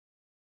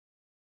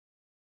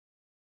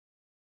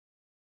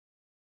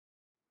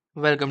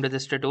Welcome to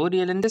this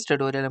tutorial. In this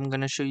tutorial, I'm going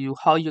to show you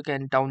how you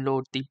can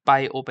download the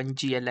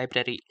PyOpenGL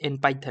library in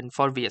Python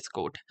for VS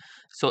Code.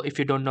 So if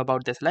you don't know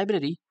about this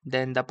library,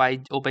 then the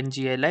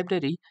PyOpenGL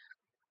library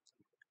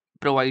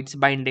provides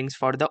bindings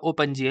for the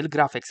OpenGL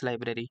graphics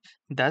library.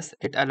 Thus,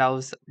 it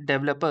allows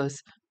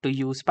developers to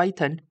use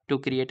Python to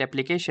create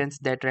applications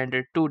that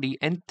render 2D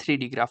and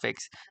 3D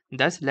graphics,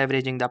 thus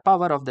leveraging the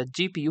power of the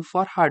GPU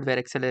for hardware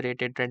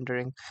accelerated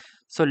rendering.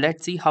 So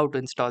let's see how to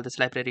install this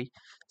library.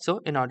 So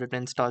in order to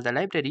install the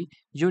library,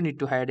 you need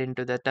to head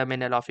into the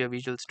terminal of your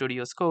Visual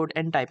Studio's code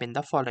and type in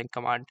the following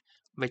command,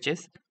 which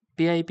is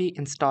pip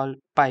install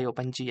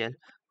pyopengl.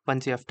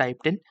 Once you have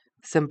typed in,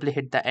 simply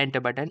hit the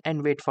enter button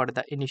and wait for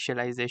the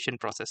initialization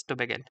process to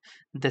begin.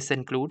 This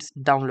includes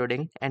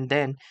downloading and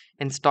then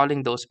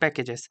installing those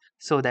packages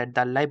so that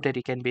the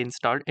library can be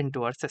installed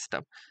into our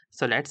system.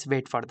 So let's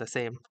wait for the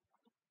same.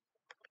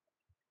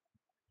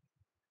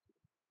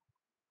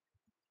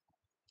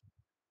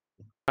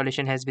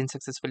 Installation has been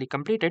successfully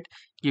completed.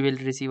 You will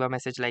receive a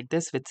message like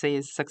this which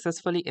says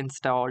successfully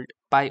installed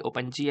by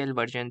OpenGL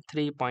version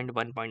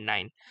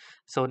 3.1.9.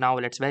 So now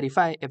let's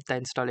verify if the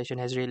installation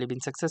has really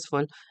been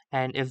successful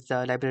and if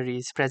the library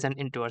is present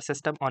into our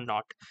system or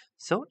not.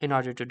 So in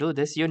order to do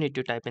this, you need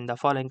to type in the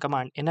following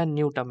command in a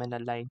new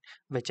terminal line,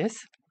 which is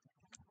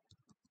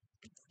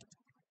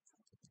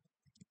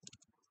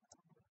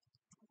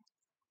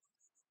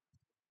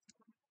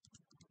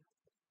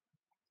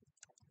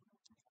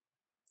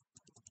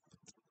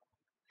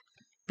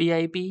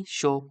pip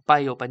show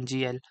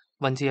pyopengl.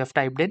 Once you have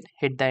typed in,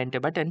 hit the enter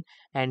button,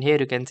 and here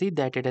you can see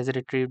that it has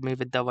retrieved me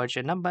with the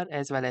version number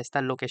as well as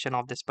the location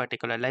of this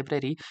particular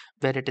library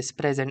where it is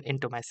present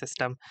into my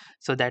system.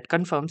 So that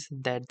confirms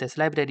that this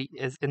library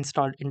is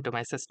installed into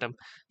my system.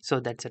 So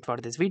that's it for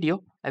this video.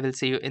 I will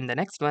see you in the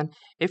next one.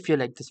 If you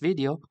like this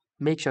video,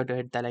 make sure to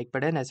hit the like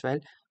button as well.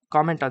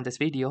 Comment on this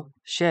video,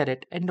 share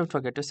it, and don't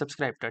forget to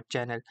subscribe to our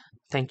channel.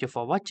 Thank you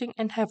for watching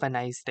and have a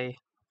nice day.